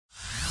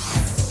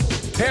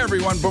Hey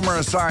everyone, Boomer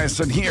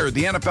Esiason here.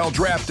 The NFL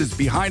Draft is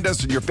behind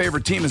us and your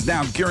favorite team is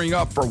now gearing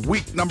up for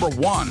week number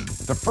 1.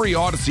 The free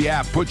Odyssey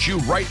app puts you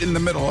right in the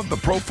middle of the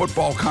pro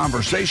football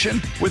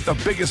conversation with the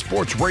biggest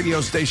sports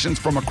radio stations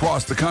from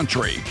across the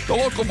country. The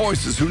local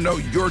voices who know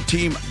your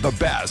team the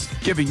best,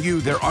 giving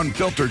you their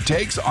unfiltered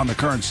takes on the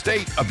current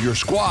state of your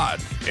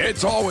squad.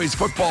 It's always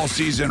football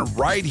season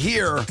right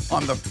here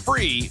on the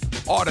free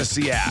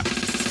Odyssey app.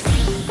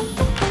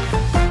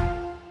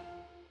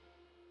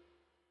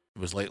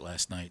 It was late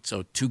last night.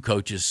 So 2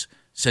 coaches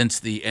since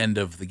the end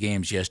of the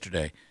games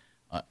yesterday,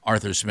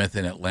 Arthur Smith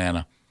in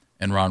Atlanta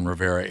and Ron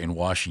Rivera in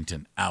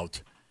Washington,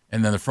 out.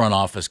 And then the front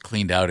office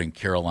cleaned out in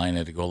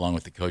Carolina to go along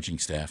with the coaching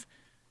staff.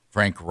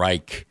 Frank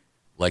Reich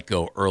let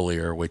go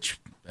earlier,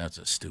 which that's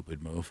a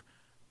stupid move.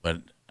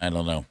 But I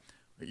don't know.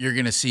 You're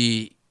going to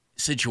see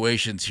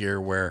situations here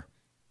where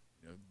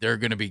there are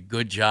going to be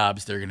good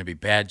jobs, there are going to be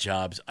bad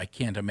jobs. I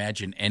can't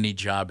imagine any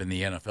job in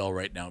the NFL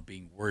right now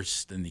being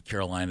worse than the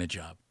Carolina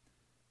job.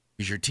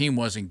 Because your team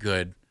wasn't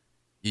good.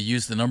 You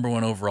used the number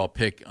 1 overall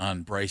pick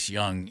on Bryce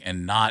Young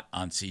and not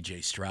on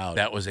CJ Stroud.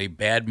 That was a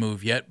bad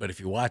move yet, but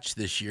if you watch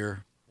this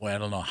year, well, I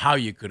don't know how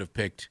you could have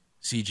picked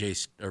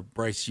CJ or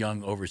Bryce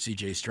Young over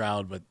CJ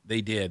Stroud, but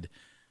they did.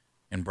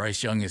 And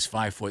Bryce Young is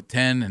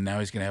 5'10", and now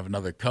he's going to have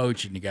another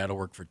coach, and you got to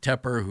work for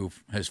Tepper, who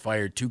has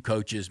fired 2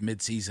 coaches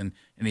midseason,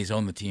 and he's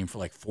owned the team for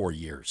like 4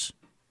 years.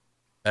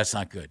 That's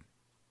not good.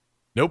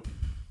 Nope.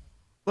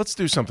 Let's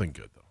do something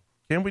good, though.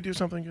 Can we do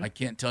something good? I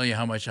can't tell you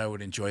how much I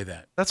would enjoy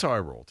that. That's how I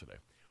roll today.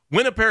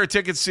 Win a pair of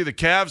tickets to see the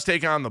Cavs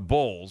take on the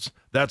Bulls.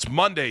 That's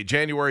Monday,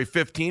 January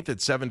 15th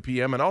at 7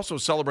 p.m. And also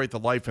celebrate the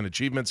life and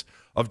achievements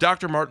of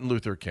Dr. Martin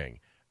Luther King.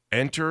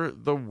 Enter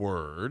the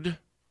word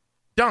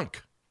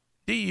DUNK.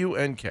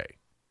 D-U-N-K.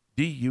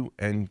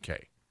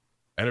 D-U-N-K.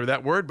 Enter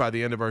that word by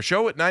the end of our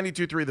show at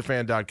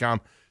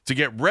 923thefan.com to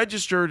get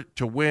registered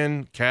to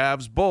win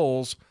Cavs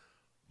Bulls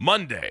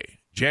Monday,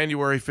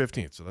 January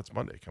 15th. So that's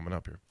Monday coming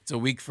up here. It's a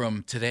week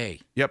from today.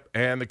 Yep,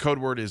 and the code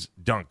word is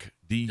DUNK.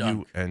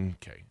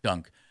 D-U-N-K.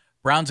 Dunk.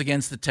 Browns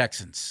against the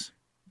Texans.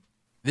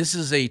 This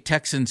is a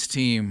Texans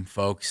team,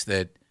 folks,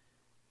 that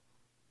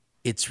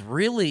it's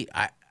really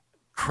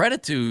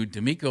credit to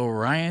D'Amico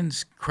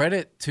Ryans,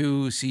 credit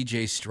to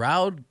CJ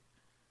Stroud,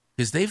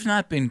 because they've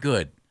not been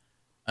good.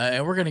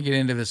 And we're going to get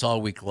into this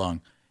all week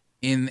long.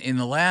 In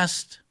the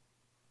last,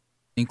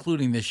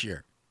 including this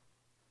year,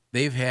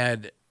 they've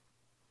had,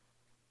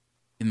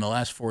 in the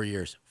last 4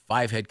 years,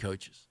 5 head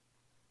coaches.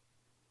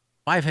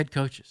 5 head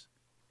coaches.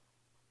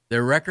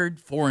 Their record,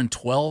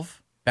 4-12,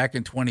 back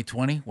in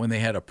 2020 when they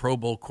had a Pro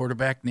Bowl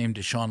quarterback named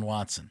Deshaun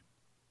Watson.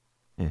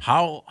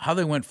 How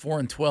they went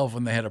 4-12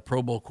 when they had a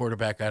Pro Bowl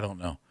quarterback, I don't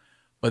know.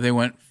 But they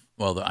went,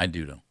 well, I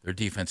do know. Their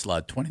defense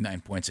allowed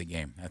 29 points a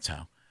game. That's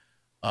how.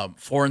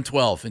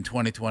 4-12 in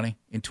 2020.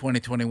 In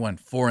 2021,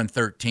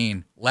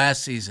 4-13.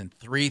 Last season,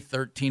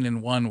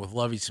 3-13-1 with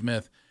Lovie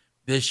Smith.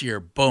 This year,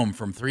 boom,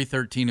 from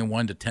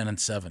 3-13-1 to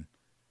 10-7.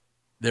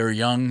 They're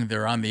young.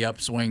 They're on the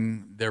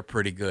upswing. They're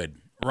pretty good.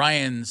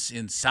 Ryan's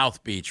in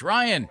South Beach.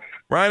 Ryan.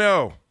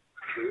 Rhino.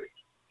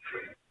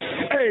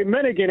 Hey,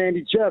 Menigan,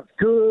 Andy, Jeff.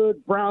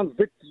 Good Browns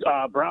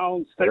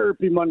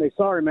therapy Monday.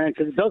 Sorry, man,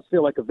 because it does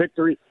feel like a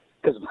victory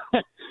because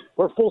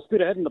we're full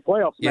speed ahead in the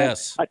playoffs, man.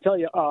 Yes. I tell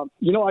you,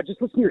 I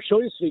just listened to your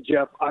show yesterday,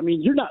 Jeff. I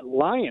mean, you're not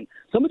lying.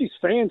 Some of these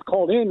fans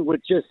called in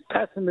with just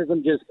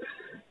pessimism, just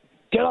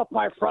get off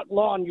my front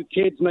lawn, you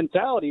kids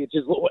mentality. It's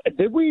just,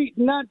 did we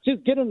not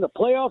just get in the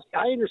playoffs?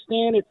 I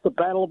understand it's the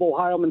Battle of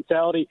Ohio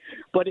mentality,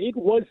 but it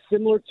was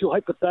similar to,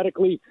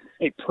 hypothetically,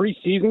 a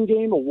preseason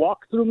game, a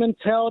walkthrough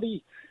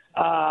mentality.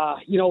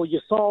 You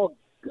saw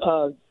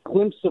a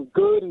glimpse of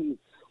good and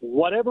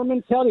whatever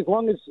mentality, as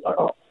long as,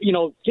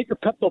 get your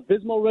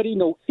Pepto-Bismol ready,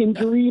 no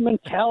injury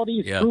mentality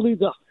is truly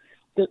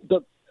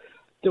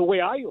the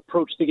way I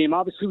approached the game.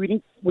 Obviously,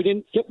 we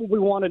didn't get what we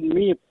wanted, and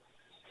me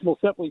most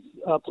definitely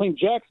playing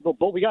Jacksonville,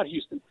 but we got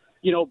Houston.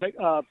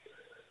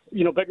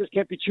 Beggars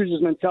can't be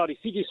choosers mentality.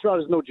 CJ Stroud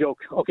is no joke.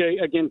 Okay,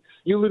 again,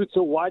 you alluded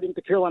to why didn't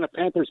the Carolina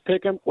Panthers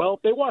pick him? Well,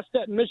 if they watched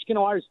that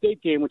Michigan-Ohio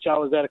State game, which I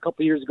was at a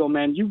couple of years ago,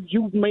 man,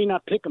 you may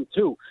not pick him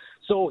too.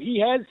 So he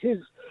has his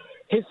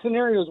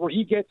scenarios where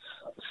he gets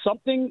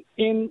something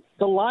in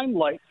the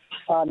limelight,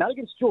 not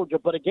against Georgia,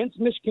 but against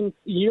Michigan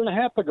a year and a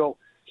half ago.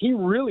 He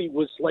really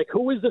was like,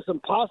 who is this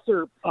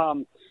imposter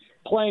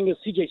playing as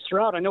CJ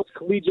Stroud? I know it's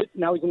collegiate,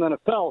 now he's in the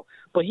NFL,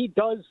 but he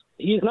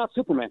is not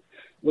Superman.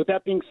 With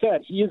that being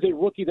said, he is a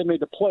rookie that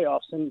made the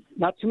playoffs, and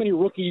not too many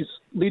rookies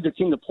lead their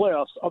team to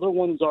playoffs. Other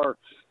ones are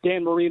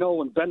Dan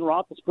Marino and Ben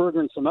Roethlisberger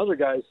and some other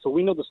guys, so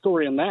we know the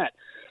story on that.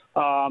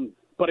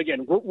 But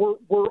again,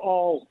 we're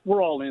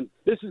all in.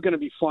 This is going to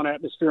be fun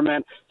atmosphere,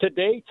 man.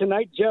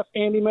 Tonight, Jeff,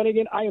 Andy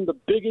Menigan, I am the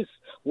biggest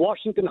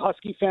Washington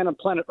Husky fan on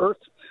planet Earth.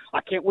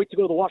 I can't wait to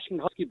go to the Washington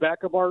Husky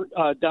backup bar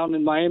down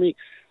in Miami.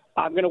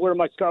 I'm going to wear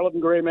my scarlet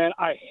and gray, man.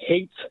 I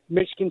hate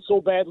Michigan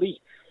so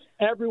badly.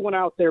 Everyone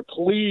out there,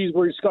 please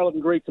wear your scarlet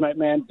and gray tonight,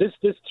 man. This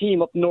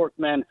team up north,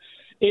 man,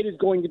 it is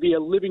going to be a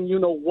living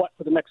you-know-what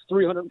for the next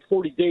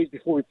 340 days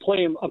before we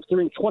play them.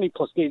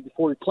 320-plus days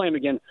before we play them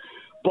again.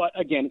 But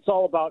again, it's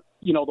all about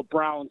the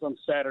Browns on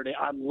Saturday.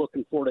 I'm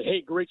looking forward to.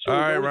 Hey, great show. All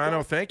right,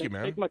 Rhino. Thank you,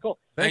 man. Take my call.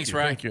 Thanks,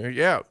 Ryan. Thank you.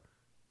 Yeah.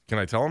 Can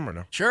I tell him or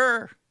no?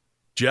 Sure.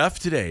 Jeff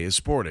today is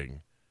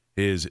sporting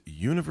his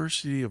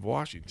University of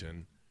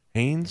Washington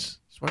Hanes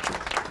sweatshirt.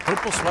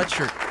 Purple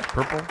sweatshirt.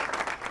 Purple.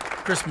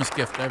 Christmas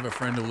gift. I have a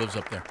friend who lives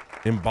up there.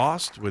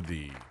 Embossed with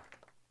the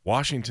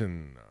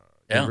Washington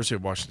University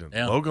of Washington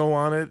logo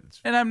on it.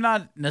 And I'm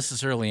not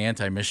necessarily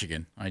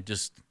anti-Michigan. I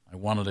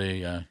wanted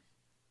a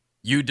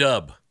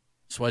UW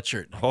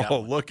sweatshirt.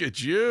 Oh, look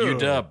at you.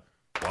 UW.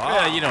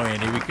 Wow. Yeah,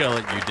 Andy, we call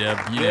it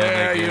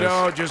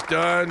UW. Just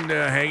done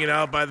hanging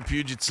out by the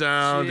Puget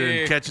Sound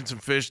and catching some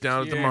fish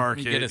down at the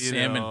market. You get a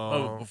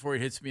salmon before he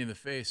hits me in the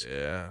face.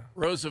 Yeah.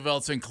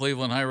 Roosevelt's in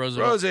Cleveland. Hi,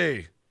 Roosevelt.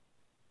 Rosie.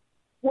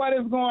 What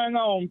is going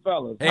on,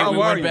 fellas? Hey, we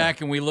went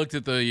back and we looked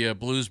at the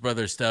Blues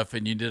Brothers stuff,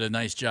 and you did a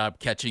nice job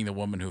catching the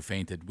woman who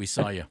fainted. We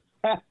saw you.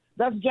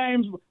 That's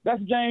James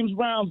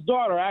Brown's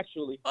daughter,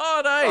 actually.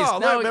 Oh, nice. Oh,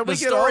 now man, the we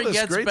get story all this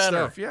gets great better.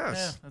 stuff, yes.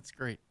 Yeah, that's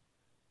great.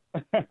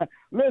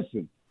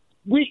 Listen,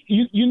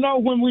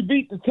 when we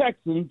beat the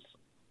Texans,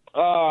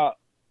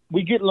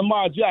 we get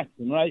Lamar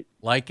Jackson, right?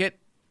 Like it?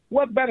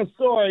 What better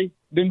story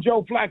than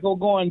Joe Flacco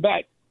going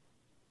back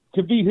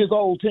to beat his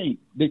old team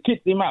that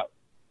kicked him out?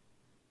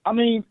 I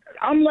mean,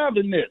 I'm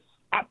loving this.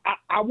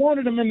 I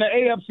wanted him in the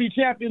AFC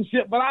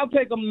Championship, but I'll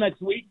take him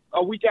next week,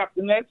 a week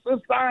after next.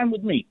 It's fine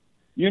with me,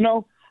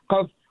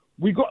 because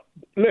we're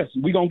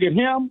going to get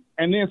him,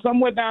 and then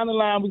somewhere down the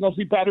line, we're going to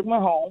see Patrick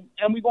Mahomes,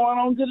 and we're going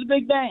on to the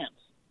big dance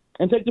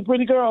and take the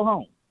pretty girl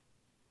home.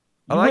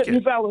 I like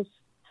it. Fellas?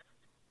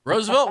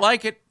 Roosevelt,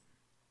 like it.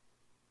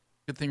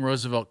 Good thing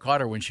Roosevelt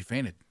caught her when she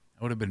fainted.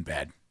 That would have been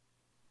bad.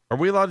 Are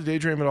we allowed to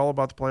daydream at all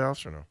about the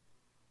playoffs or no? What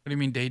do you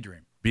mean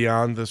daydream?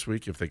 Beyond this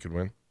week, if they could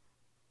win?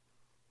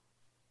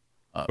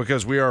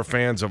 Because we are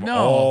fans of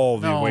all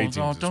the away teams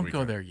this don't week.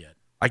 Go there yet.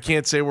 I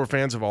can't say we're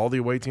fans of all the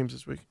away teams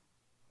this week?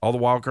 All the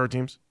wild card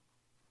teams?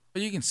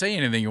 Well, you can say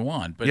anything you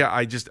want, but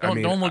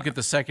don't look at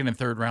the second and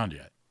third round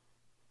yet.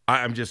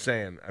 I'm just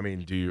saying,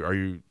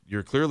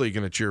 you're clearly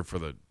going to cheer for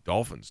the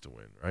Dolphins to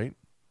win, right?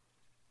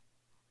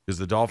 Because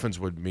the Dolphins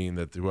would mean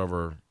that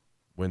whoever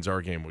wins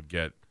our game would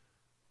get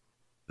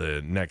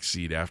the next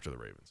seed after the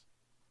Ravens.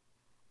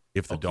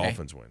 If the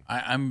Dolphins win.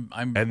 I'm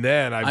and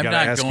then I'm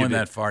not going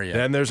that far yet.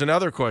 Then there's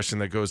another question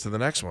that goes to the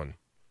next one.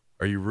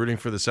 Are you rooting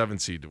for the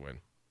 7th seed to win?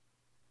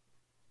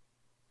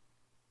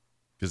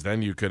 Because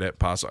then you could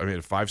possibly,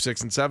 if 5,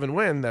 6, and 7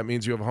 win, that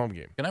means you have a home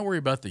game. Can I worry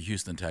about the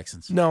Houston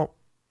Texans? No.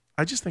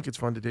 I just think it's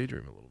fun to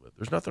daydream a little bit.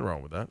 There's nothing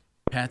wrong with that.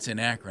 Pat's in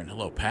Akron.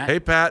 Hello, Pat. Hey,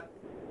 Pat.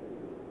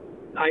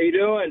 How you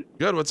doing?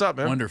 Good. What's up,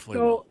 man? Wonderfully.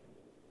 So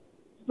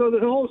the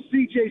whole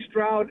CJ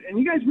Stroud, and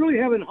you guys really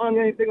haven't hung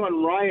anything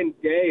on Ryan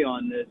Day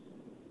on this.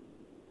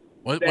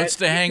 What's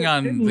to hang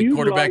on the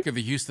quarterback of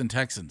the Houston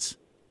Texans?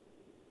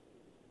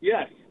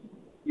 Yes,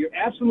 you're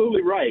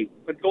absolutely right.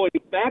 But going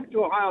back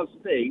to Ohio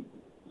State,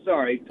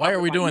 sorry. Why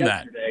are we doing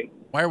that?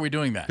 Why are we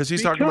doing that? Because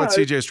he's talking about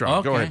CJ Stroud.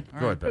 Okay, Go ahead.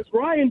 Go ahead, Pat. Because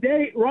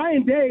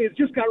Ryan Day has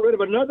just got rid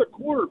of another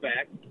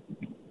quarterback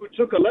who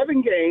took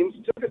 11 games,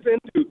 took us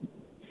into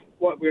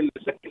we're in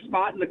the second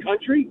spot in the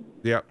country.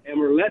 Yeah. And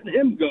we're letting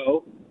him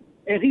go,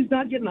 and he's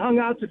not getting hung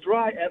out to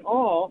dry at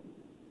all.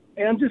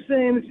 And I'm just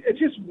saying, it's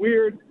just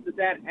weird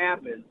that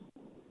happens.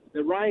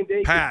 That Ryan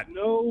Day Pat,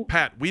 no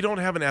Pat, we don't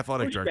have an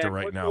athletic director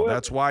right now.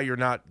 That's why you're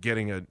not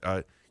getting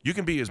you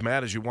can be as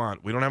mad as you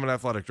want. We don't have an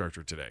athletic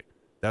director today.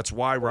 That's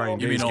why Ryan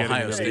Day is getting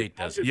Ohio State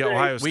does it. Yeah,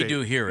 Ohio State. We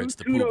do here. It's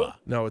the Poobah.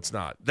 No, it's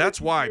not.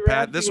 That's why,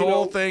 Pat. This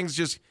whole thing's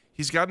just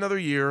he's got another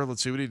year.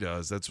 Let's see what he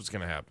does. That's what's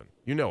going to happen.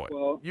 You know it.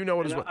 Well, you know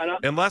it as well.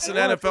 Unless an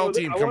NFL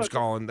team comes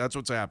calling, that's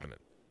what's happening.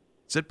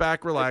 Sit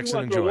back, relax,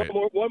 and enjoy it.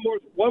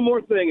 One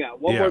more thing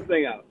out. One more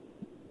thing out.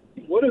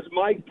 What does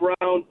Mike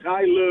Brown,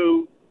 Ty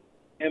Lue,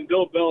 and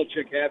Bill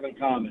Belichick have in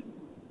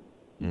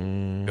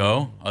common?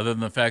 Go? Other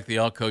than the fact they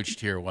all coached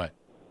here, what?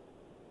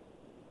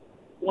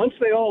 Once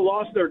they all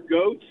lost their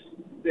goats,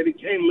 they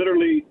became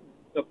literally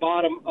the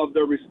bottom of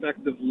their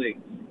respective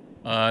leagues.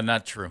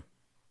 Not true.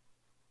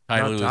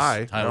 Ty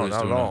Lue's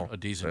doing a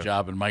decent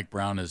job, and Mike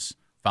Brown has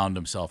found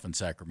himself in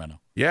Sacramento.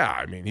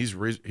 Yeah, he's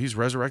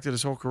resurrected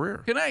his whole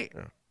career. Can I?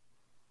 Yeah.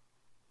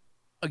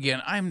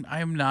 Again,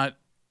 I'm not.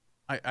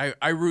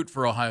 I root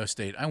for Ohio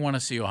State. I want to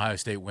see Ohio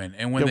State win,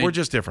 and when we're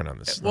just different on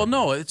this. Well,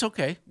 no, it's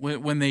okay.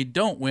 When they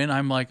don't win,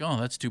 I'm like, oh,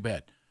 that's too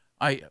bad.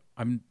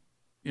 I'm,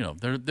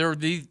 they're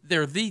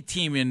the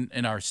team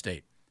in our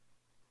state.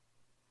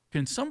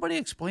 Can somebody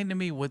explain to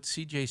me what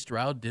CJ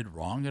Stroud did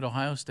wrong at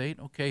Ohio State?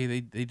 Okay, they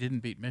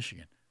didn't beat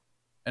Michigan,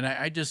 and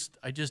I just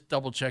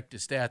double checked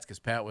his stats because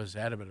Pat was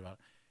adamant about it.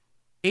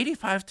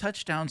 85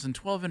 touchdowns and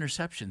 12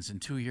 interceptions in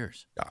 2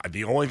 years.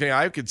 The only thing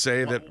I could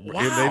say that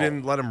they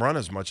didn't let him run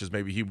as much as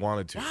maybe he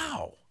wanted to.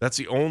 Wow. That's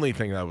the only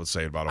thing I would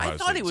say about Ohio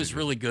State. I thought he was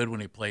really good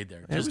when he played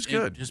there. He was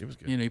good. He was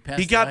good.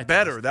 He got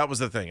better. That was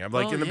the thing. In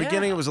the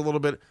beginning, it was a little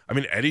bit.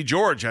 Eddie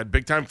George had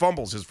big-time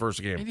fumbles his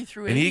first game.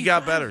 And he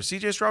got better.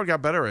 CJ Stroud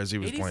got better as he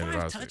was playing at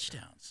Ohio State. 85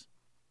 touchdowns.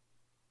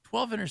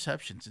 12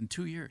 interceptions in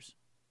 2 years.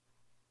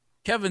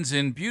 Kevin's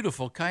in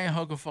beautiful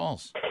Cuyahoga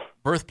Falls.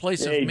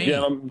 Birthplace of me,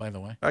 gentlemen. by the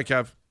way. Hi,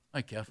 Kev.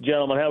 Hi, Kev.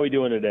 Gentlemen, how are we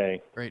doing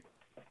today? Great.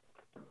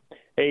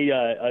 Hey,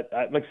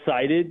 I'm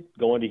excited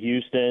going to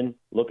Houston.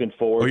 Looking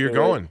forward. Oh, you're to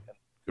going. It.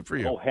 Good for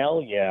you. Oh,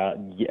 hell yeah.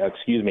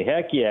 Excuse me.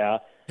 Heck yeah.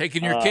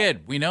 Taking your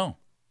kid. We know.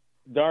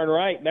 Darn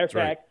right. Matter of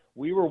That's fact,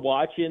 we were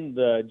watching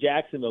the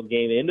Jacksonville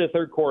game into the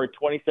third quarter,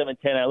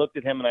 27-10. I looked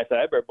at him and I said,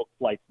 I better book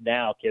flights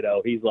now,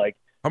 kiddo. He's like,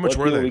 How much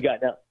were they? We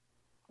got now.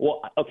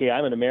 Well, okay,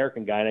 I'm an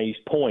American guy and I use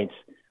points.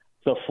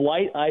 The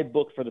flight I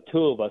booked for the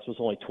two of us was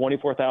only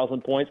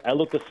 24,000 points. I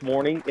looked this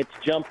morning. It's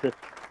jumped to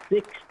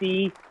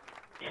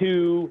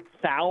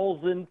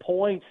 62,000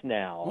 points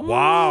now.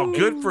 Wow,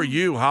 good for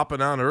you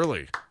hopping on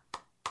early.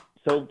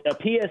 So a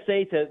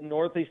PSA to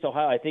Northeast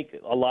Ohio, I think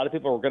a lot of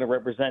people are going to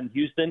represent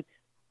Houston.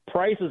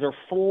 Prices are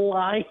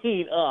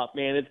flying up,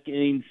 man. It's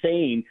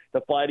insane to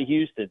fly to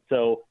Houston.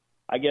 So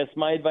I guess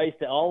my advice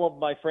to all of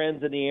my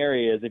friends in the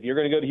area is if you're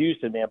going to go to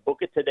Houston, man, book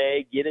it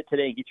today, get it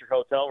today, and get your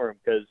hotel room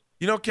because,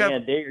 Kev,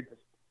 man, they're just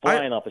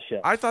flying off the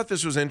ship. I thought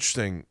this was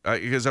interesting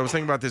because I was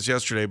thinking about this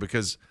yesterday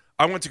because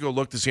I went to go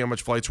look to see how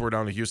much flights were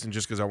down to Houston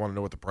just because I want to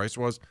know what the price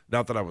was,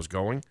 not that I was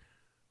going.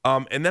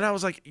 And then I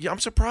was like, yeah, I'm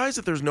surprised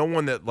that there's no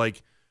one that,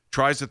 like,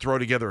 tries to throw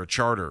together a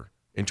charter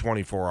in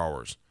 24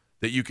 hours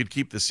that you could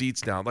keep the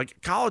seats down.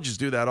 Like, colleges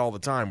do that all the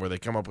time where they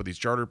come up with these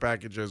charter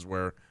packages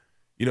where,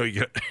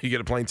 you get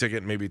a plane ticket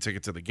and maybe a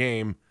ticket to the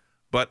game.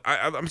 But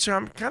I'm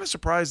kind of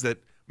surprised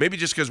that maybe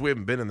just because we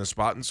haven't been in the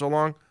spot in so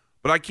long,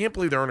 but I can't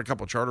believe there aren't a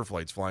couple charter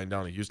flights flying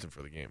down to Houston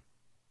for the game.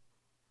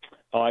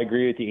 Oh, I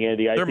agree with you,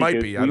 Andy. I there think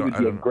might be. We would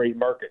be a great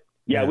market.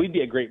 Yeah, we'd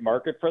be a great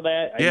market for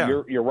that. Yeah.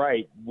 You're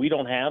right. We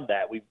don't have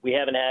that. We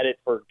haven't had it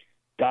for,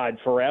 God,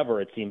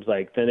 forever, it seems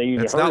like.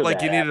 It's not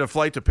like you needed a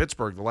flight to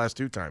Pittsburgh the last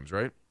two times,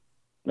 right?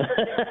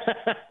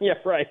 Yeah,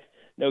 right.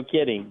 No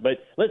kidding. But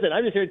listen,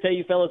 I'm just here to tell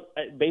you, fellas,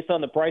 based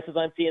on the prices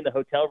I'm seeing, the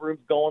hotel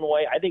rooms going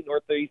away, I think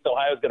Northeast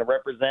Ohio is going to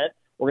represent.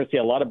 We're going to see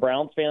a lot of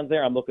Browns fans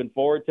there. I'm looking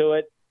forward to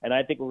it. And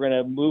I think we're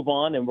going to move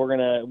on and we're going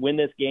to win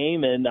this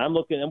game. And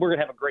we're going to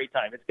have a great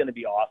time. It's going to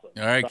be awesome.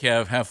 All right,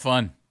 Kev, have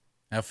fun.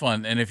 Have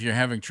fun. And if you're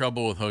having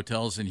trouble with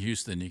hotels in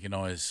Houston, you can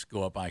always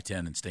go up I-10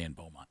 and stay in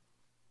Beaumont.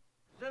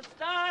 The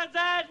stars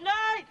at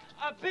night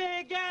are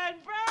big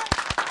and bright.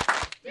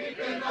 Deep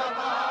in the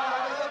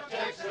heart of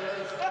Texas.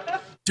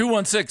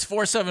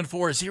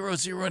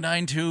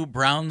 216-474-0092,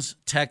 Browns,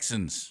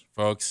 Texans.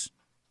 Folks,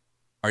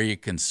 are you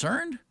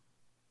concerned?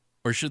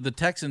 Or should the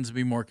Texans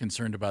be more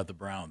concerned about the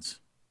Browns?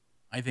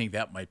 I think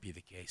that might be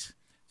the case.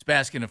 It's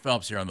Baskin and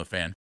Phelps here on The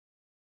Fan.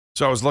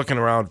 So I was looking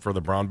around for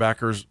the Browns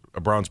backers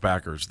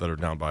that are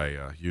down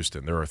by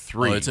Houston. There are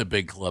three. Oh, it's a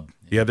big club.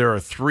 Yeah, there are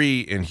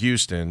three in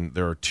Houston.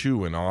 There are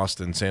two in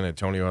Austin. San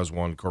Antonio has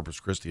one. Corpus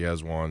Christi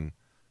has one.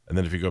 And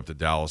then if you go up to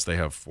Dallas, they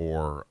have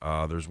four.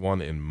 There's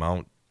one in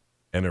Mount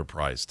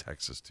Enterprise,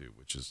 Texas, too,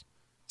 which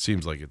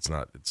seems like it's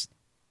not. It's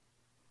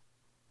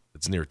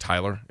near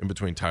Tyler, in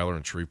between Tyler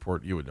and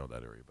Shreveport. You would know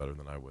that area better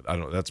than I would. I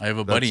don't know. I have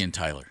a buddy in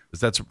Tyler.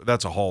 That's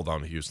a haul down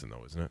to Houston,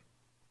 though, isn't it?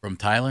 From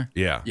Tyler?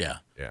 Yeah. Yeah.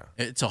 Yeah.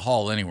 It's a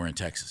haul anywhere in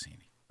Texas,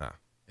 Andy. Ah.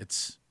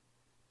 It's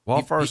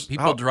well,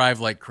 people drive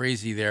like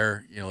crazy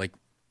there. You know, like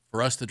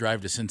for us to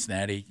drive to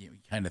Cincinnati, you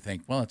kind of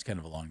think, well, it's kind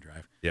of a long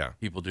drive. Yeah.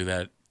 People do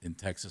that in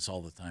Texas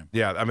all the time.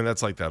 Yeah, I mean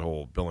that's like that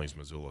whole Billings,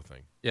 Missoula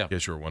thing. Yeah. In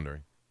case you were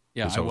wondering.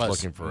 Yeah, I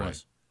was looking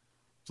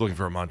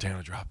for a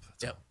Montana drop.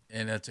 Yeah,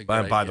 and that's a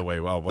by good the way,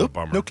 well, what a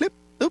bummer. No clip.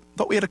 Nope.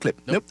 Thought we had a clip.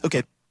 Nope.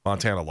 Okay.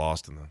 Montana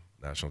lost in the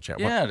national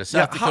championship. Yeah, to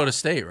South Dakota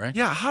State, right?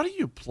 Yeah, how do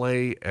you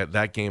play at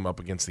that game up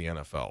against the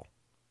NFL?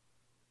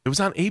 It was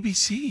on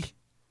ABC.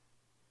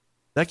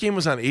 That game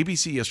was on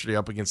ABC yesterday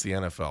up against the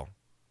NFL.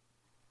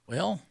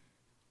 Well,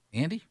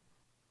 Andy,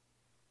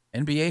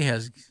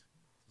 NBA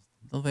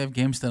don't they have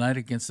games tonight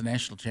against the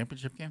national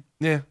championship game?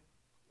 Yeah.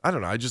 I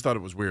don't know. I just thought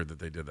it was weird that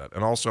they did that.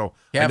 And also,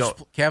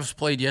 Cavs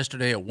played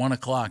yesterday at 1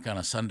 o'clock on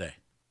a Sunday.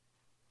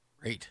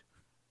 Great.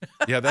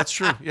 Yeah, that's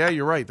true. Yeah,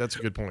 you're right. That's a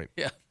good point.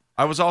 Yeah.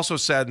 I was also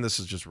sad, and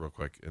this is just real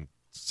quick and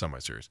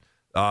semi-serious,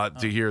 to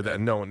hear that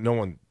no one's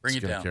going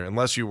to care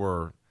unless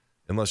you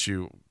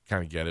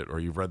kind of get it or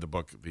you've read the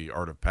book The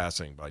Art of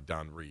Passing by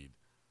Don Reed,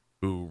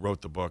 who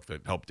wrote the book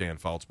that helped Dan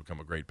Fouts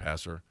become a great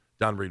passer.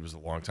 Don Reed was a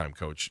longtime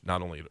coach.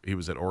 Not only he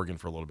was at Oregon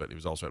for a little bit, he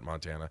was also at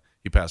Montana.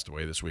 He passed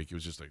away this week. He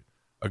was just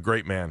a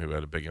great man who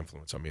had a big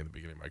influence on me in the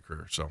beginning of my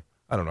career. So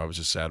I don't know. I was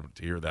just sad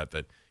to hear that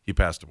he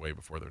passed away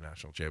before their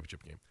national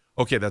championship game.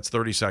 Okay, that's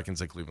 30 seconds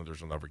that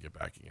Clevelanders will never get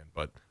back again,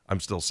 but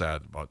I'm still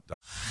sad about that.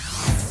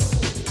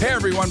 Hey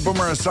everyone,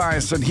 Boomer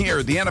Esiason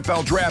here. The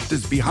NFL Draft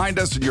is behind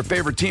us and your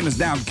favorite team is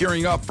now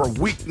gearing up for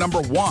week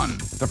number 1.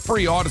 The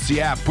free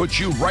Odyssey app puts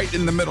you right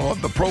in the middle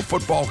of the pro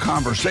football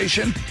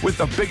conversation with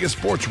the biggest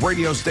sports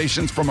radio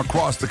stations from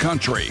across the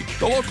country.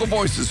 The local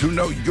voices who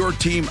know your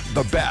team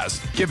the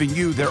best, giving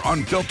you their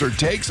unfiltered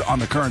takes on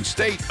the current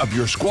state of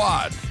your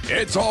squad.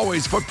 It's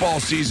always football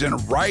season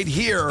right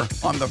here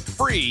on the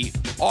free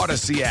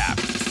Odyssey app.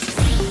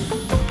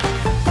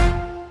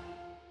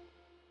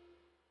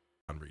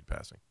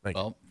 Passing. Thank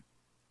you. Well,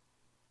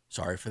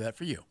 sorry for that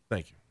for you.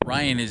 Thank you.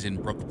 Ryan is in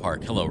Brook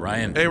Park. Hello,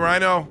 Ryan. Hey,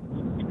 Rhino.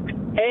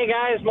 Hey,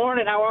 guys.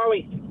 Morning. How are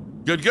we?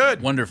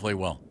 Good. Wonderfully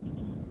well.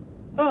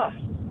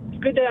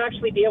 It's good to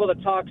actually be able to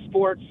talk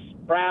sports,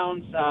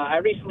 Browns. I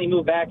recently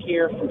moved back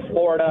here from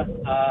Florida,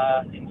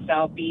 in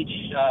South Beach,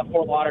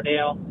 Fort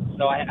Lauderdale.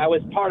 So I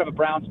was part of a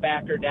Browns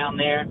backer down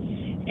there.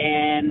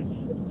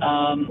 And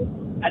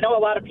I know a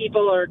lot of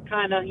people are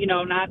kind of,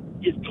 not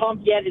as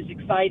pumped yet, as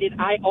excited.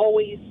 I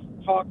always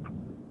talk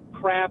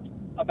crap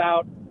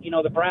about,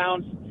 the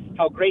Browns,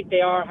 how great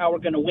they are, how we're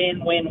going to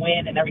win.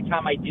 And every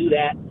time I do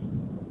that,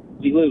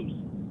 we lose.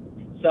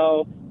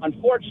 So,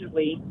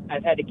 unfortunately,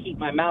 I've had to keep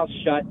my mouth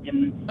shut,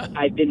 and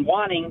I've been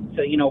wanting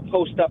to,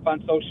 post up on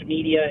social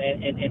media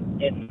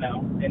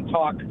and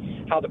talk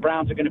how the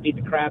Browns are going to beat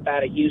the crap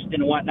out of Houston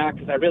and whatnot,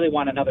 because I really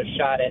want another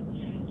shot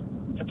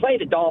to play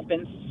the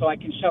Dolphins, so I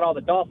can shut all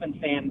the Dolphin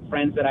fan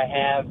friends that I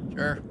have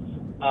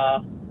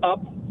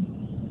up.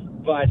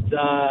 But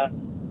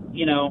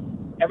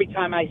every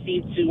time I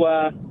seem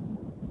to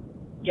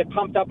get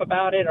pumped up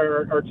about it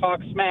or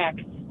talk smack,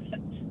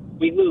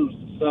 we lose.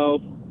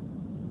 So.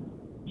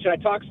 Should I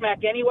talk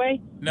smack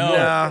anyway? No.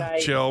 Nah,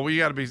 chill. We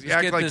got to be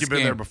act like you've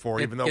been there before,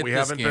 even though we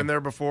haven't been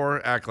there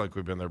before. Act like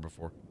we've been there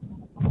before.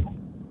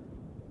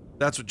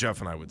 That's what Jeff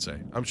and I would say.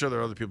 I'm sure there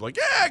are other people like,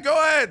 yeah, go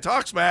ahead,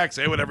 talk smack,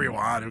 say whatever you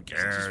want. Who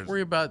cares? Just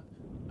worry about.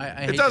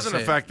 It doesn't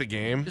affect the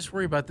game. Just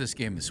worry about this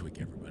game this week,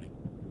 everybody.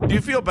 Do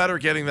you feel better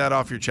getting that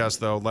off your chest,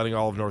 though, letting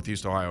all of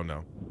Northeast Ohio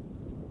know?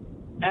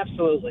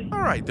 Absolutely.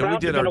 All right, then we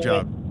did our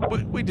job.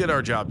 We did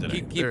our job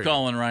today. Keep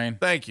calling, Ryan.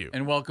 Thank you.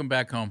 And welcome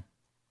back home.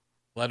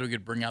 Glad we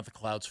could bring out the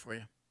clouds for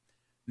you.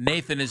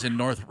 Nathan is in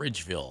North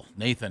Ridgeville.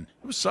 Nathan.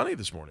 It was sunny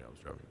this morning. I was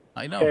driving.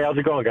 I know. Hey, how's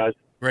it going, guys?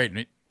 Great.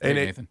 Hey,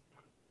 Nathan.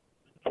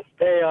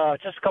 Hey,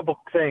 just a couple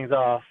things.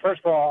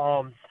 First of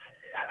all,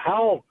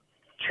 how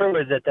true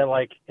is it that,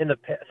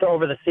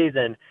 over the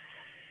season,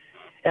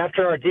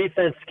 after our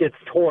defense gets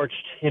torched,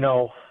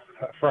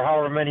 for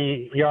however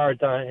many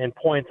yards and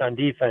points on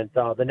defense,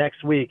 the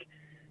next week,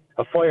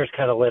 a fire's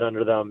kind of lit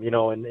under them, and you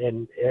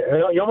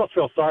almost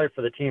feel sorry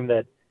for the team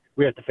that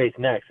we have to face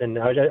next. And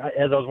as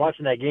I was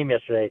watching that game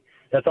yesterday,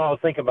 that's all I was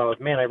thinking about was,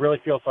 man, I really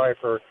feel sorry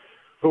for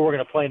who we're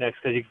going to play next,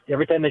 because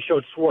every time they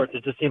showed Schwartz,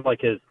 it just seemed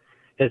like his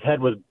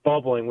head was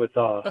bubbling with,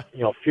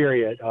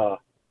 fury at,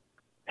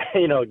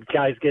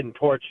 guys getting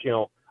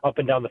torched, up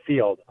and down the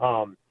field.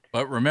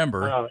 But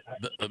remember,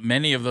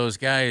 many of those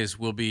guys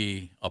will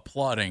be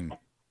applauding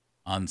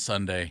on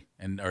Sunday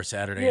or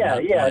Saturday.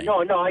 Yeah.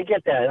 No, I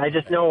get that. I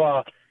just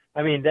know,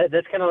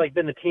 that's kind of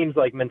been the team's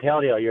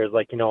mentality all year, is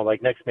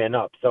next man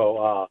up.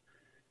 So,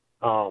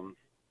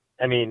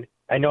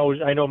 I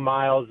know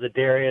Miles,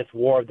 Zadarius,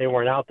 Ward, they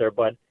weren't out there,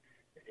 but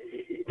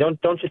don't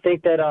you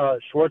think that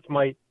Schwartz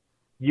might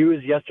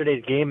use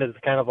yesterday's game as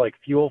kind of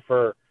fuel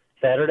for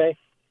Saturday?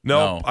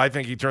 No, I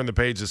think he turned the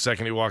page the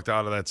second he walked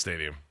out of that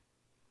stadium.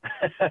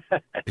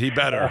 He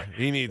better.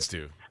 He needs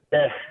to.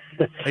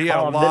 He had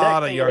a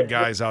lot of young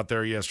guys out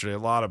there yesterday, a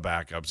lot of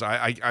backups.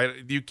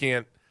 You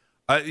can't,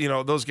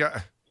 those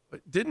guys.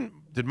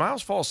 Did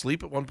Miles fall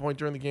asleep at one point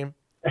during the game?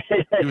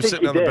 He was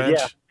sitting on the bench.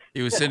 Yeah.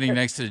 He was sitting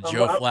next to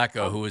Joe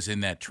Flacco, who was in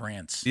that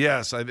trance.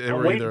 Yes, I'm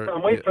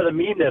waiting for the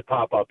meme to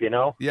pop up.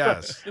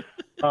 Yes.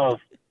 The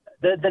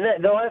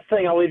last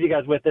thing I'll leave you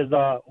guys with is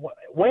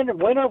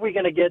when are we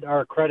going to get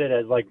our credit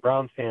as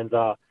Browns fans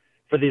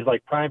for these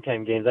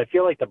primetime games? I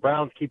feel like the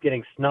Browns keep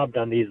getting snubbed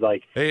on these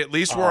Hey, at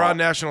least we're on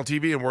national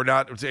TV and we're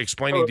not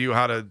explaining to you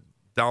how to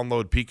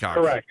download Peacock.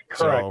 Correct.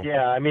 So.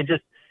 Yeah,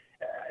 just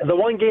the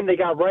one game they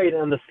got right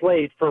on the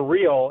slate for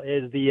real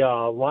is the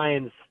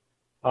Lions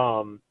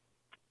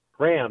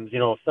Rams,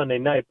 Sunday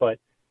night. But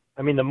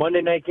the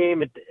Monday night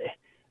game,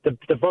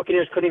 the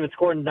Buccaneers couldn't even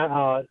score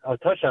a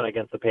touchdown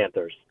against the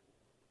Panthers.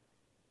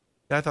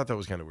 I thought that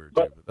was kind of weird,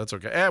 too, but that's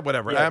okay.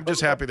 Whatever. Yeah, I'm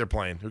just happy they're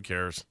playing. Who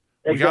cares?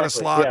 Exactly. We got a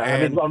slot,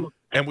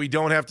 and we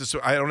don't have to. So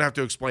I don't have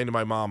to explain to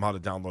my mom how to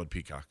download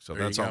Peacock. So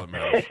that's all that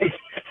matters.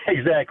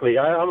 Exactly.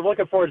 I'm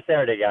looking forward to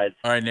Saturday, guys.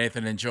 All right,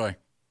 Nathan, enjoy.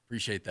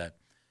 Appreciate that.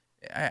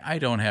 I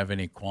don't have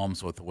any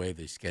qualms with the way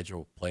the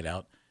schedule played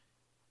out.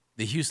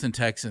 The Houston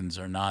Texans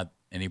are not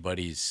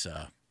anybody's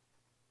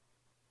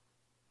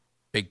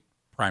big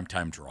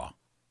primetime draw.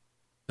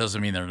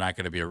 Doesn't mean they're not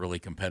going to be a really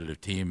competitive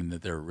team and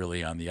that they're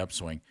really on the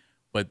upswing.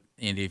 But,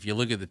 Andy, if you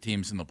look at the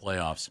teams in the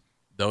playoffs,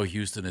 though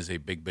Houston is a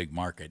big, big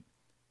market,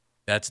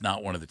 that's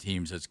not one of the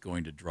teams that's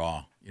going to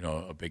draw,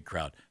 a big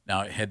crowd.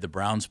 Now, had the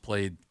Browns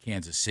played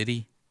Kansas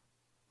City,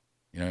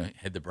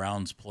 had the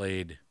Browns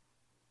played,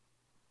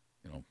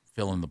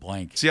 fill in the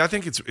blank. See, I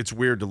think it's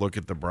weird to look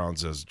at the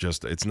Browns as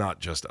it's not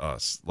just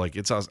us.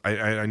 It's us.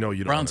 I know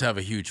you don't. Browns have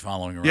a huge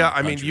following around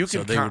the country, you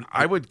can.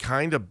 I would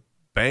kind of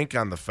bank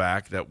on the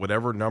fact that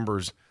whatever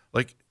numbers,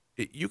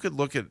 you could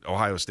look at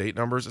Ohio State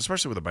numbers,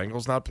 especially with the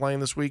Bengals not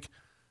playing this week,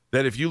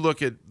 that if you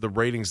look at the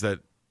ratings that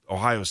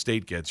Ohio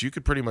State gets, you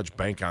could pretty much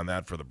bank on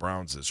that for the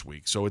Browns this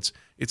week. So it's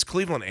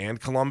Cleveland and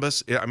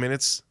Columbus. It's a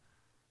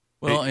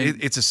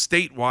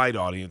statewide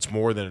audience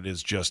more than it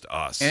is just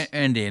us.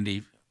 And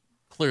Andy,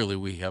 clearly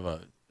we have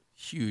a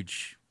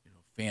huge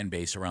fan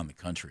base around the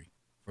country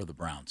for the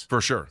Browns.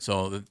 For sure.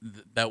 So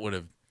that would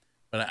have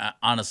 – but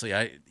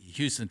honestly,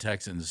 Houston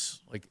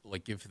Texans,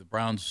 like if the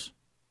Browns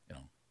 –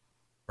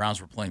 Browns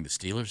were playing the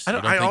Steelers. I You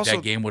don't- don't I think also-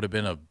 that game would have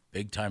been a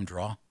big-time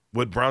draw?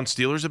 Would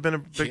Browns-Steelers have been a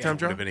big-time It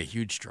draw? would have been a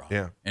huge draw.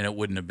 Yeah. And it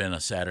wouldn't have been a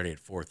Saturday at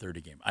 4:30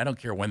 game. I don't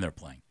care when they're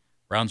playing.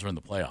 Browns are in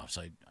the playoffs.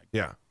 I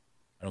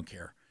don't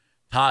care.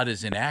 Todd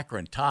is in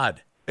Akron.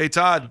 Todd. Hey,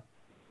 Todd.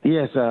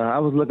 Yes, I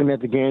was looking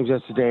at the games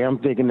yesterday. I'm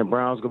thinking the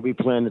Browns going to be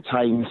playing the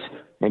Titans.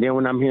 And then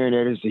when I'm hearing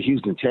that it's the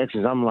Houston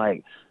Texans, I'm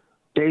like,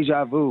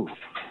 deja vu.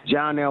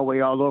 John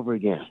Elway all over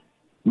again.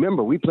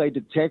 Remember, we played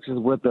the Texans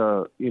with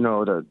the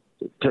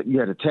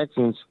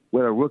Texans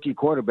with a rookie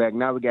quarterback.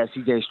 Now we got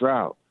CJ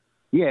Stroud.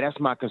 Yeah, that's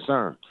my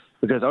concern.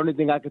 Because the only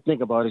thing I can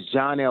think about is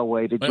John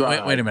Elway to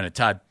drive. Wait a minute,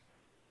 Todd.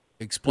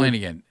 Explain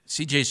again.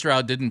 CJ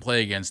Stroud didn't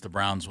play against the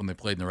Browns when they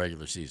played in the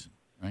regular season,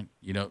 right?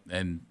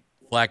 And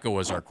Flacco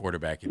was our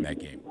quarterback in that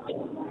game.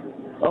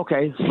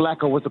 Okay,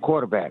 Flacco was the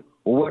quarterback.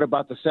 Well, what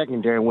about the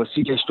secondary? What's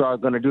CJ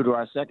Stroud going to do to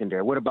our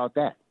secondary? What about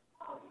that?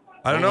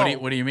 I don't know.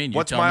 What do you mean?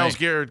 What's Myles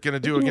Garrett going to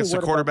do against a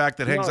quarterback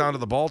that hangs onto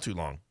the ball too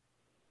long?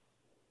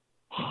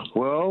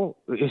 Well,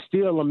 it's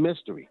still a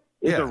mystery.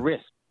 It's a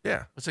risk.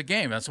 Yeah. It's a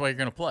game. That's why you're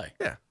going to play.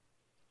 Yeah.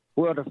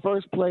 Well, the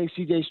first play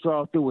C.J.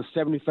 Stroud threw was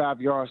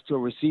 75 yards to a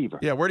receiver.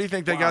 Yeah, where do you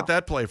think they got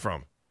that play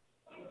from?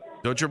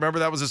 Don't you remember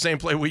that was the same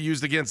play we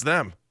used against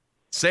them?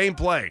 Same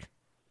play.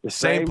 The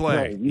same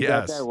play. You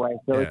got Yes. that right.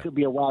 So it could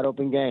be a wide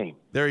open game.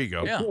 There you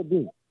go. Yeah.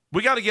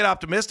 We got to get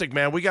optimistic,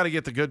 man. We got to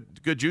get the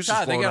good juices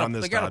Todd, flowing on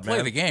this. They got to Todd, play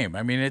man. the game.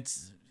 I mean,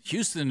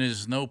 Houston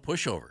is no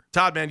pushover.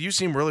 Todd, man, you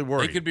seem really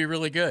worried. They could be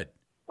really good.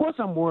 Of course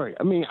I'm worried.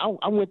 I mean,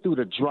 I went through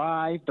the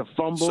drive, the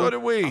fumble. So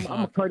did we.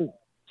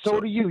 So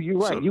do you. You're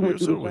right. You went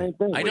through the same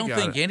thing. I don't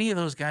think any of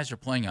those guys are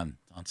playing on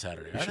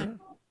Saturday. Are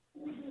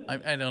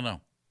they? I don't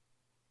know.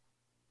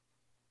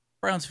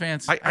 Browns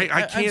fans, I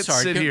I'm can't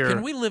sorry. sit here.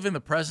 Can we live in the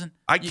present?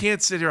 I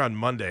can't sit here on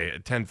Monday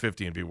at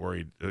 10:50 and be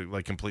worried,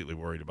 like completely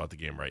worried about the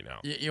game right now.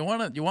 You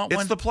want It's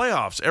one? the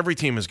playoffs. Every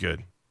team is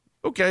good.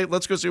 Okay,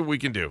 let's go see what we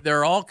can do. There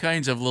are all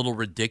kinds of little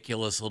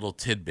ridiculous little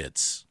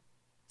tidbits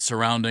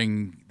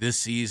surrounding this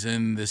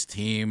season, this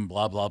team,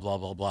 blah, blah, blah,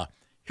 blah, blah.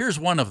 Here's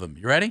one of them.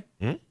 You ready?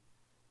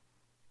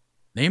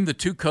 Name the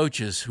two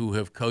coaches who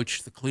have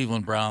coached the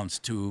Cleveland Browns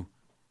to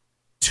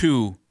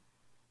 2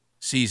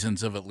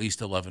 seasons of at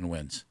least 11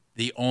 wins.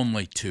 The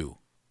only 2.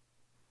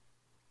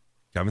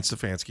 Kevin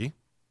Stefanski.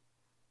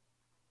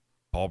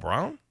 Paul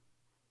Brown?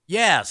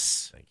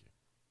 Yes. Thank you.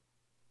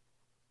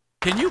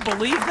 Can you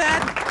believe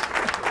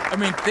that? I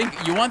mean,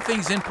 you want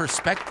things in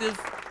perspective?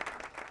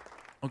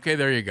 Okay,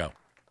 there you go.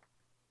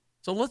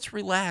 So let's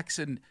relax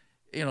and,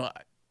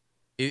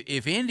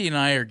 if Andy and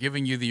I are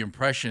giving you the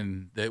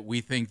impression that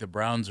we think the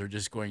Browns are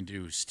just going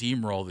to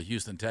steamroll the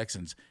Houston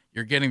Texans,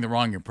 you're getting the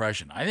wrong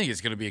impression. I think it's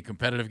going to be a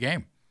competitive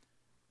game.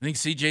 I think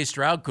CJ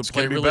Stroud could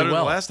play really well. It's going to be better than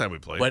the last time we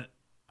played. But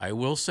I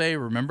will say,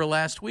 remember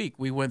last week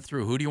we went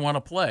through who do you want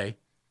to play?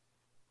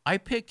 I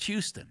picked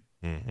Houston.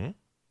 Mm-hmm.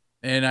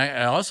 And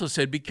I also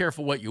said be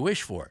careful what you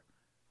wish for.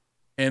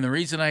 And the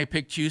reason I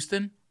picked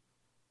Houston,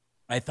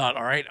 I thought,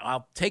 all right,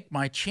 I'll take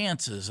my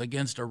chances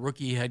against a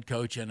rookie head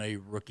coach and a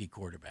rookie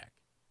quarterback.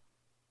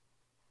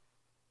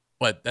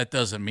 But that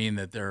doesn't mean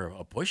that they're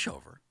a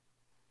pushover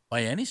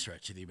by any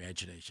stretch of the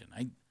imagination.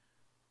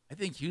 I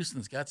think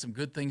Houston's got some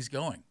good things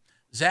going.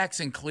 Zach's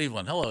in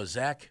Cleveland. Hello,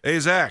 Zach. Hey,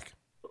 Zach.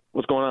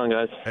 What's going on,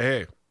 guys?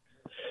 Hey.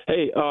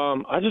 Hey,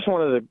 I just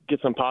wanted to get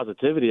some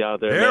positivity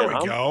out there. There man.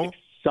 we go. I'm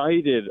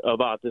excited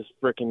about this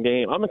freaking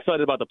game. I'm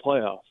excited about the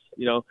playoffs.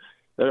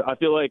 I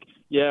feel like,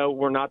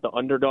 we're not the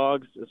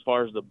underdogs as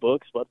far as the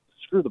books, but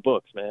screw the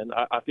books, man.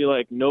 I feel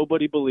like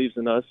nobody believes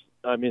in us.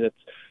 I mean,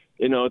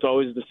 it's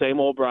always the same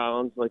old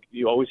Browns, like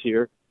you always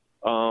hear.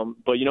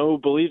 But you know who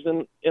believes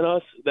in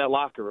us? That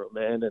locker room,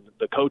 man, and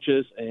the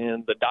coaches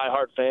and the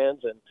diehard fans.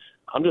 And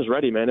I'm just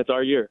ready, man. It's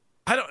our year.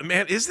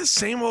 Is this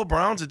same old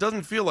Browns? It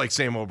doesn't feel like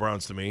same old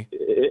Browns to me.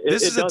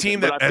 This is a team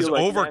that has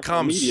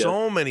overcome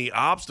so many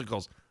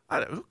obstacles. Who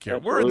cares?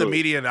 Absolutely. We're in the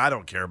media, and I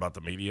don't care about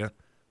the media.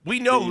 We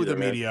know who the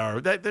media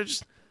are.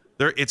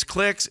 It's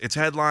clicks, it's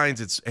headlines,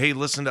 it's, hey,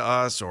 listen to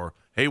us, or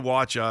hey,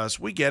 watch us.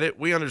 We get it.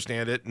 We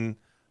understand it. And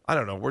I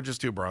don't know. We're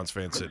just 2 Browns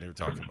fans sitting here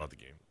talking about the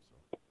game.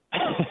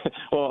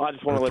 Well, I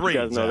just want to let you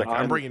guys know Zach. that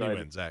I'm bringing you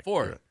in, Zach.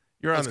 4.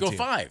 You're on Let's the go team.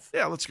 5.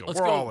 Yeah, let's go. Let's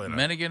We're go. all in.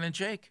 Mennigan and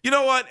Jake. You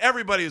know what?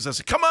 Everybody who's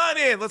listening, come on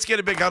in. Let's get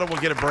a big huddle.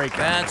 We'll get a break.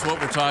 That's what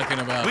we're talking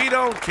about. We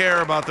don't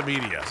care about the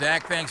media.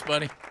 Zach, thanks,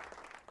 buddy.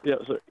 Yeah,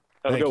 sir.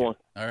 Have a good one.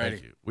 All right.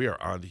 Thank you. We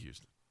are on to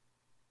Houston.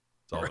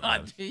 That's all that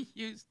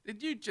matters.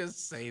 Did you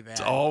just say that?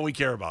 That's all we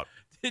care about.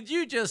 Did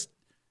you just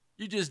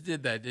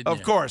did that, didn't you?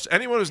 Of course.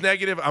 Anyone who's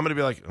negative, I'm going to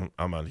be like,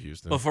 I'm on to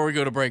Houston. Before we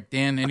go to break,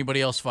 Dan,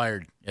 anybody else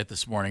fired yet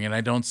this morning? And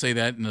I don't say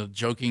that in a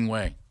joking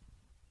way.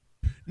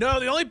 No,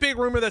 the only big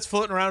rumor that's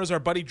floating around is our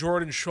buddy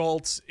Jordan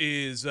Schultz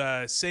is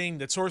saying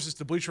that sources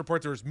to Bleacher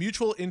Report there is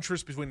mutual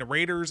interest between the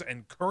Raiders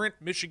and current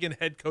Michigan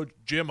head coach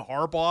Jim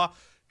Harbaugh.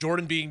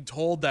 Jordan being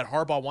told that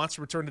Harbaugh wants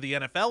to return to the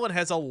NFL and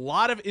has a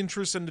lot of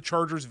interest in the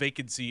Chargers'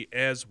 vacancy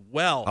as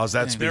well. How's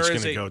that speech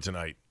going to go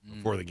tonight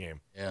before the game?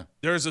 Yeah.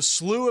 There's a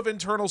slew of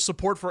internal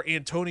support for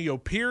Antonio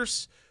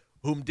Pierce.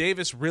 whom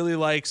Davis really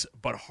likes,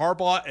 but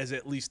Harbaugh is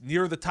at least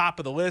near the top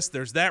of the list.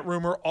 There's that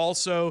rumor.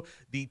 Also,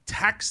 the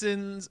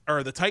Titans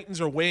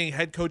are weighing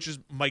head coach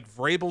Mike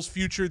Vrabel's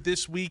future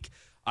this week.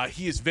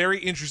 He is very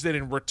interested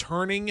in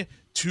returning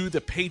to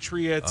the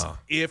Patriots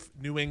if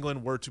New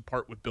England were to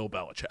part with Bill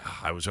Belichick.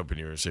 I was hoping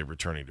you were going to say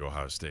returning to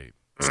Ohio State.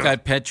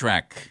 Scott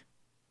Petrak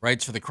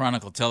writes for the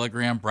Chronicle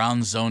Telegram,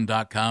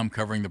 BrownsZone.com,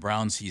 covering the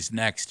Browns. He's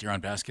next here on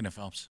Baskin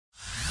Phelps.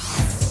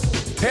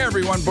 Hey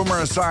everyone,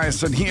 Boomer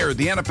Esiason here.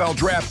 The NFL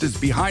Draft is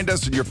behind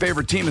us and your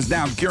favorite team is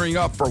now gearing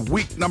up for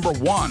week number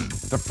 1.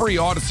 The free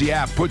Odyssey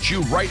app puts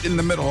you right in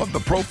the middle of the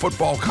pro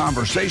football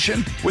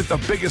conversation with the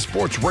biggest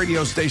sports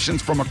radio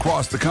stations from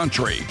across the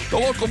country. The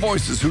local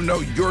voices who know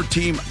your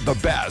team the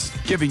best,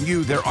 giving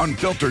you their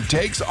unfiltered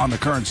takes on the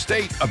current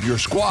state of your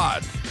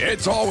squad.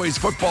 It's always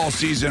football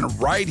season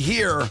right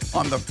here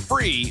on the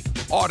free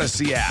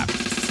Odyssey app.